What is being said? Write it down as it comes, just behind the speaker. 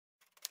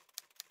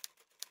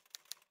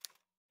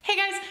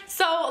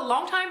So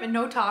long time and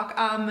no talk.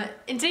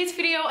 In today's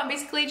video, I'm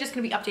basically just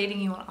gonna be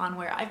updating you on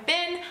where I've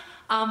been,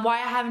 why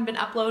I haven't been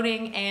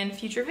uploading, and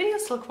future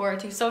videos to look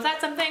forward to. So if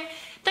that's something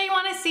that you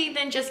want to see,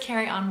 then just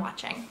carry on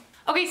watching.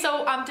 Okay,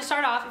 so to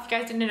start off, if you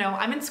guys didn't know,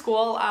 I'm in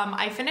school.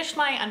 I finished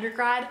my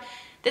undergrad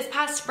this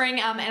past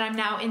spring, and I'm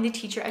now in the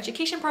teacher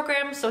education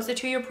program. So it's a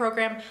 2-year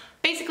program,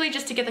 basically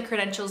just to get the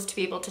credentials to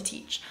be able to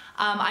teach.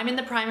 I'm in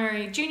the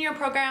primary junior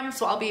program,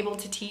 so I'll be able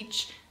to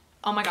teach.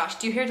 Oh my gosh,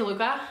 do you hear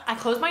DeLuca? I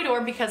closed my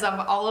door because of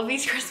all of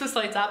these Christmas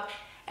lights up,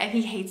 and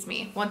he hates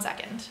me. 1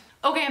 second.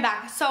 Okay, I'm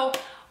back. So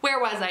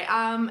where was I?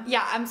 I'm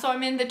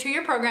in the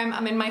 2-year program.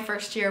 I'm in my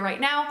first year right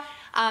now.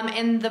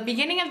 In the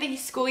beginning of the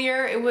school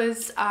year, it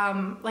was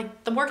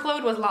like the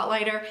workload was a lot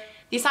lighter.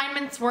 The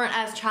assignments weren't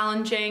as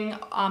challenging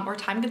or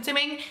time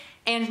consuming.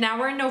 And now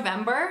we're in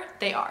November.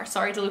 They are.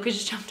 Sorry, DeLuca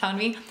just jumped on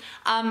me.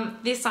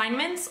 The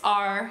assignments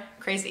are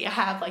crazy. I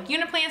have like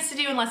unit plans to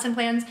do and lesson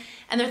plans,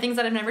 and they're things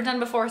that I've never done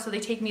before, so they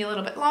take me a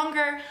little bit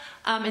longer,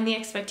 and the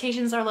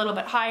expectations are a little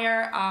bit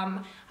higher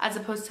as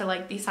opposed to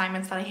like the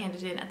assignments that I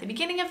handed in at the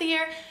beginning of the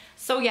year.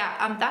 So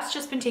yeah, that's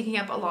just been taking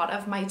up a lot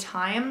of my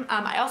time.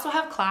 I also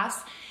have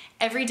class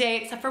every day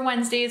except for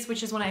Wednesdays,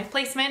 which is when I have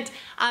placement,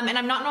 and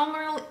I'm not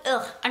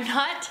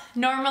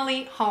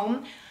normally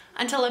home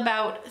until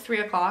about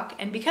 3 o'clock,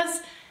 and because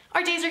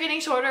our days are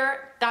getting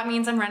shorter, that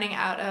means I'm running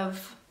out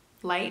of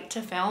light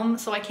to film,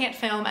 so I can't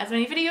film as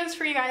many videos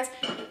for you guys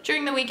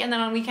during the week, and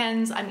then on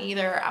weekends I'm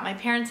either at my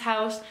parents'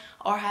 house,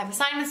 or I have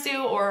assignments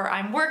due, or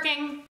I'm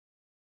working.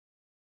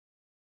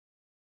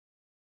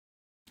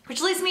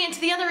 Which leads me into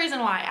the other reason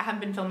why I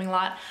haven't been filming a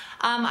lot.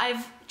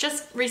 I've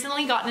just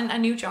recently gotten a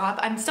new job.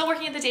 I'm still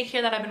working at the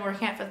daycare that I've been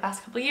working at for the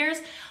past couple of years,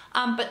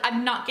 but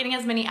I'm not getting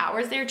as many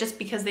hours there just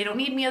because they don't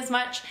need me as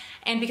much,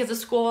 and because of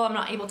school I'm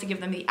not able to give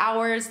them the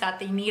hours that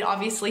they need,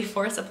 obviously,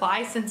 for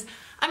supply since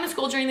I'm in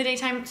school during the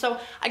daytime. So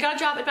I got a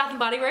job at Bath &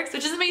 Body Works,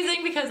 which is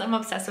amazing because I'm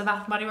obsessed with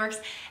Bath & Body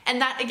Works,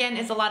 and that again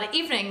is a lot of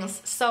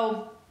evenings.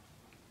 So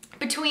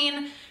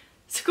between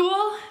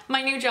school,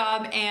 my new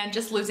job, and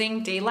just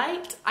losing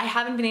daylight, I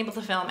haven't been able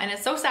to film, and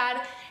it's so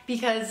sad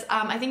because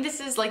I think this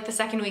is like the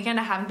second weekend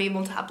I haven't been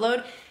able to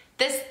upload.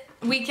 This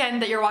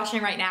weekend that you're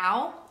watching right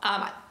now,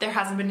 there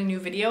hasn't been a new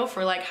video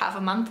for like half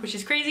a month, which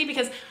is crazy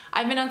because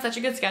I've been on such a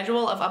good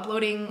schedule of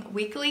uploading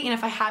weekly, and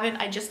if I haven't,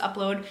 I just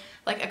upload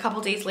like a couple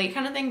days late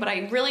kind of thing, but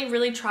I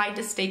really tried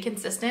to stay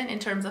consistent in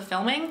terms of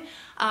filming,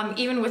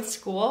 even with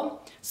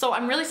school. So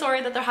I'm really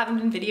sorry that there haven't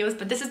been videos,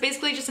 but this is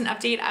basically just an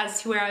update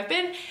as to where I've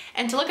been,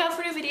 and to look out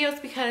for new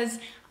videos because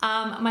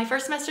my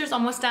first semester is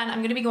almost done. I'm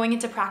going to be going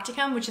into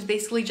practicum, which is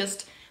basically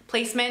just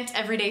placement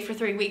every day for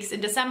 3 weeks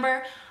in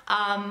December.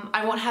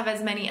 I won't have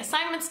as many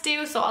assignments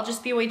due, so I'll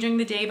just be away during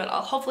the day, but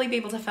I'll hopefully be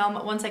able to film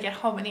once I get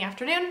home in the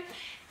afternoon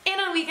and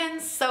on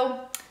weekends,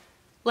 so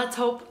let's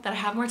hope that I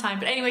have more time.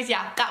 But anyways,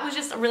 yeah, that was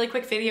just a really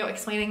quick video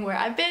explaining where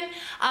I've been.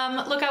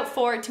 Look out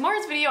for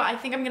tomorrow's video. I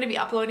think I'm going to be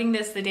uploading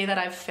this the day that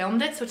I've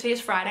filmed it, so today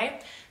is Friday.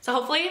 So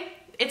hopefully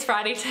it's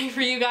Friday today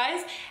for you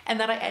guys, and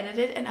that I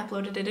edited and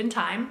uploaded it in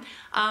time.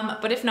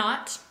 But if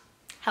not,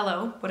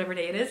 hello, whatever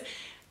day it is.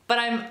 But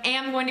I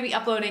am going to be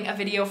uploading a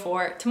video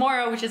for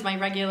tomorrow, which is my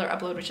regular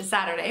upload, which is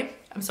Saturday.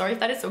 I'm sorry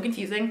if that is so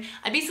confusing.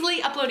 I'm basically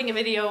uploading a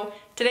video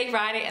today,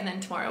 Friday, and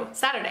then tomorrow,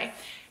 Saturday,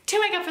 to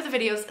make up for the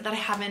videos that I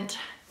haven't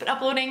been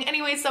uploading.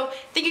 Anyway, so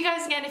thank you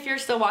guys again if you're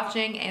still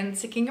watching and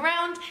sticking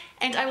around,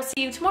 and I will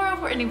see you tomorrow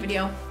for a new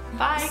video.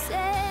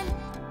 Bye!